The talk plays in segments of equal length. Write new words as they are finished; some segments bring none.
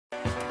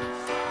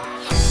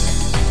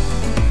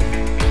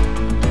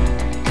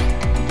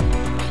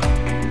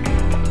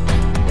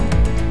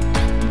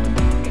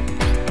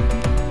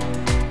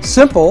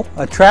Simple,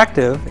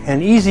 attractive,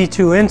 and easy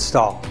to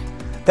install.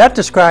 That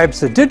describes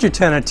the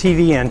DigiTenna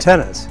TV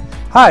antennas.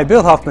 Hi,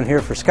 Bill Huffman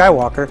here for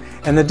Skywalker,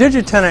 and the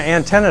DigiTenna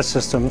antenna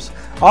systems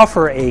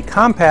offer a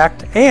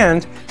compact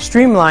and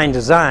streamlined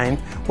design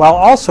while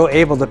also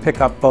able to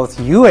pick up both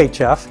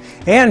UHF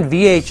and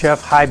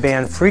VHF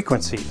high-band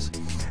frequencies.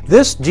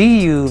 This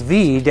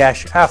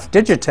DUV-F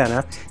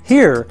DigiTenna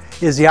here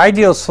is the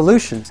ideal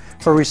solution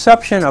for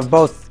reception of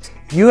both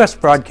US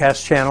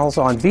broadcast channels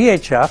on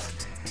VHF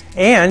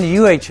and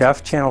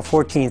UHF channel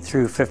 14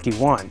 through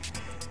 51.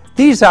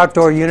 These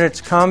outdoor units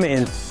come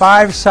in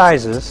 5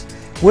 sizes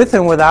with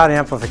and without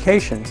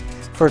amplification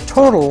for a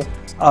total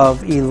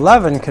of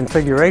 11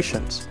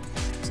 configurations.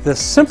 The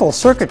simple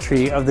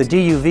circuitry of the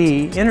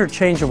DUV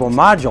interchangeable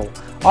module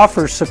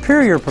offers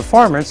superior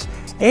performance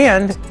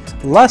and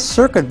less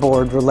circuit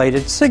board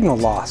related signal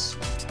loss.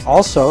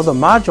 Also, the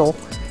module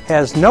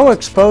has no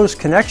exposed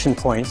connection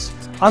points,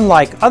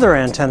 unlike other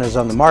antennas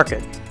on the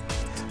market.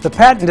 The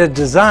patented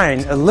design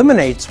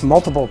eliminates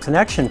multiple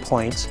connection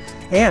points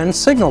and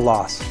signal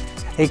loss.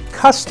 A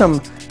custom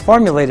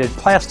formulated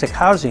plastic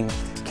housing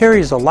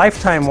carries a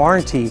lifetime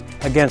warranty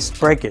against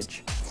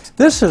breakage.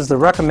 This is the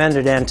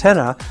recommended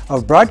antenna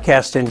of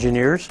broadcast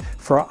engineers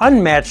for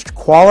unmatched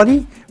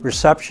quality,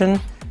 reception,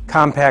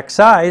 compact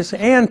size,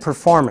 and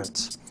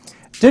performance.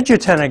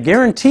 DigiTenna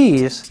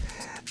guarantees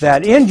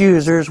that end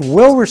users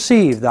will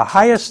receive the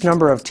highest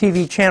number of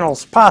TV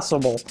channels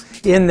possible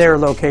in their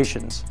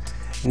locations.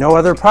 No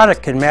other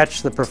product can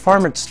match the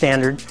performance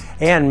standard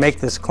and make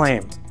this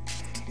claim.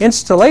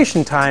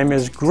 Installation time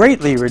is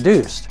greatly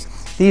reduced.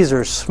 These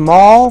are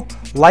small,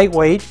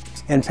 lightweight,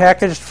 and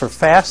packaged for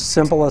fast,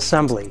 simple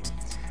assembly.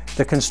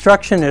 The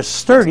construction is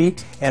sturdy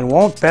and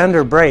won't bend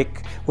or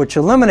break, which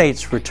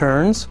eliminates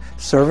returns,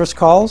 service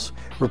calls,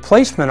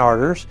 replacement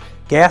orders,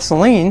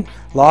 gasoline,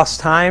 lost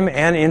time,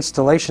 and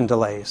installation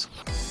delays.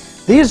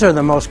 These are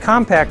the most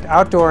compact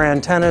outdoor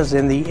antennas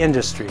in the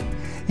industry,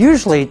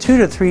 usually 2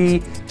 to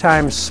 3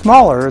 times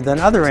smaller than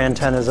other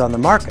antennas on the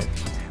market,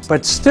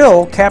 but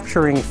still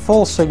capturing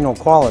full signal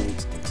quality.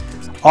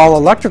 All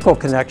electrical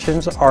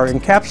connections are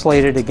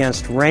encapsulated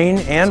against rain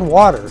and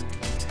water.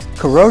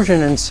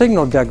 Corrosion and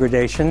signal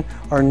degradation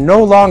are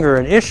no longer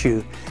an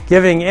issue,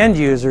 giving end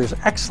users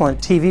excellent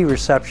TV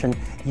reception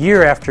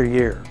year after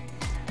year.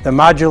 The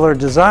modular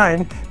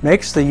design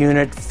makes the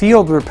unit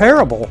field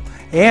repairable,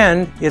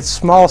 and its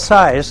small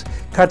size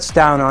cuts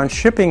down on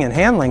shipping and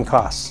handling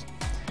costs.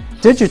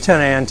 DigiTenna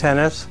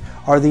antennas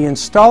are the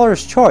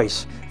installer's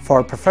choice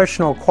for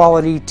professional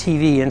quality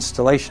TV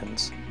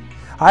installations.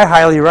 I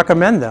highly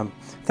recommend them.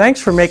 Thanks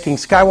for making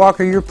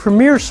Skywalker your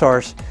premier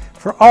source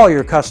for all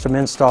your custom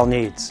install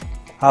needs.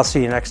 I'll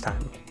see you next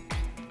time.